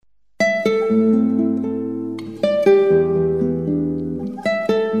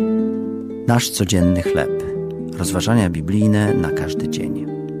Nasz codzienny chleb. Rozważania biblijne na każdy dzień.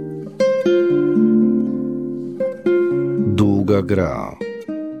 Długa gra.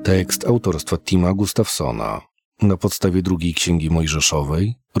 Tekst autorstwa Tima Gustafsona. Na podstawie drugiej Księgi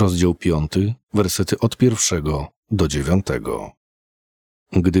Mojżeszowej, rozdział 5, wersety od 1 do 9.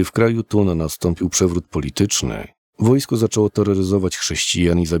 Gdy w kraju Tun nastąpił przewrót polityczny, wojsko zaczęło terroryzować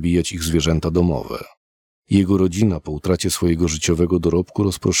chrześcijan i zabijać ich zwierzęta domowe. Jego rodzina po utracie swojego życiowego dorobku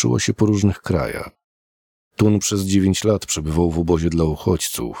rozproszyła się po różnych krajach. Tun przez 9 lat przebywał w obozie dla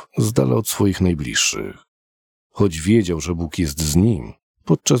uchodźców, z dala od swoich najbliższych. Choć wiedział, że Bóg jest z nim,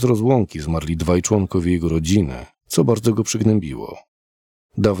 podczas rozłąki zmarli 2 członkowie jego rodziny, co bardzo go przygnębiło.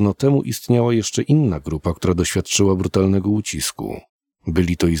 Dawno temu istniała jeszcze inna grupa, która doświadczyła brutalnego ucisku.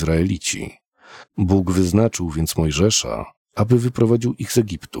 Byli to Izraelici. Bóg wyznaczył więc Mojżesza, aby wyprowadził ich z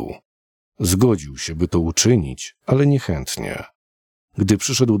Egiptu. Zgodził się, by to uczynić, ale niechętnie. Gdy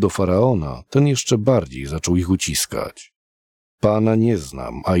przyszedł do Faraona, ten jeszcze bardziej zaczął ich uciskać. Pana nie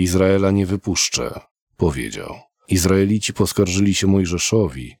znam, a Izraela nie wypuszczę, powiedział. Izraelici poskarżyli się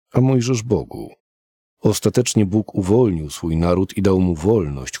Mojżeszowi, a Mojżesz Bogu. Ostatecznie Bóg uwolnił swój naród i dał mu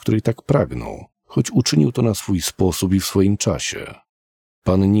wolność, której tak pragnął, choć uczynił to na swój sposób i w swoim czasie.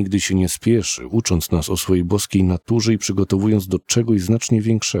 Pan nigdy się nie spieszy, ucząc nas o swojej boskiej naturze i przygotowując do czegoś znacznie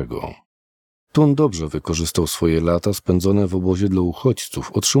większego. Tun dobrze wykorzystał swoje lata spędzone w obozie dla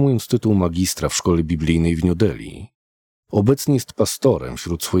uchodźców, otrzymując tytuł magistra w szkole biblijnej w New Delhi. Obecnie jest pastorem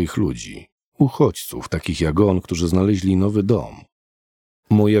wśród swoich ludzi, uchodźców takich jak on, którzy znaleźli nowy dom.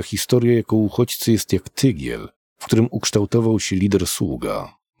 Moja historia jako uchodźcy jest jak tygiel, w którym ukształtował się lider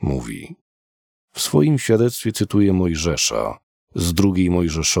sługa, mówi. W swoim świadectwie cytuje Mojżesza z drugiej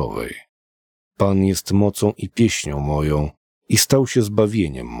Mojżeszowej. Pan jest mocą i pieśnią moją i stał się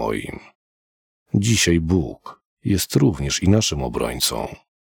zbawieniem moim. Dzisiaj Bóg jest również i naszym obrońcą.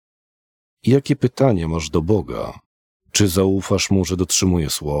 Jakie pytanie masz do Boga? Czy zaufasz Mu, że dotrzymuje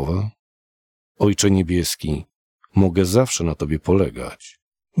słowa? Ojcze Niebieski, mogę zawsze na Tobie polegać.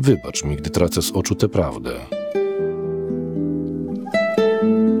 Wybacz mi, gdy tracę z oczu tę prawdę.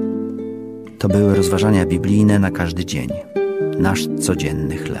 To były rozważania biblijne na każdy dzień. Nasz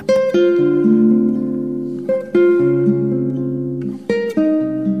codzienny chleb.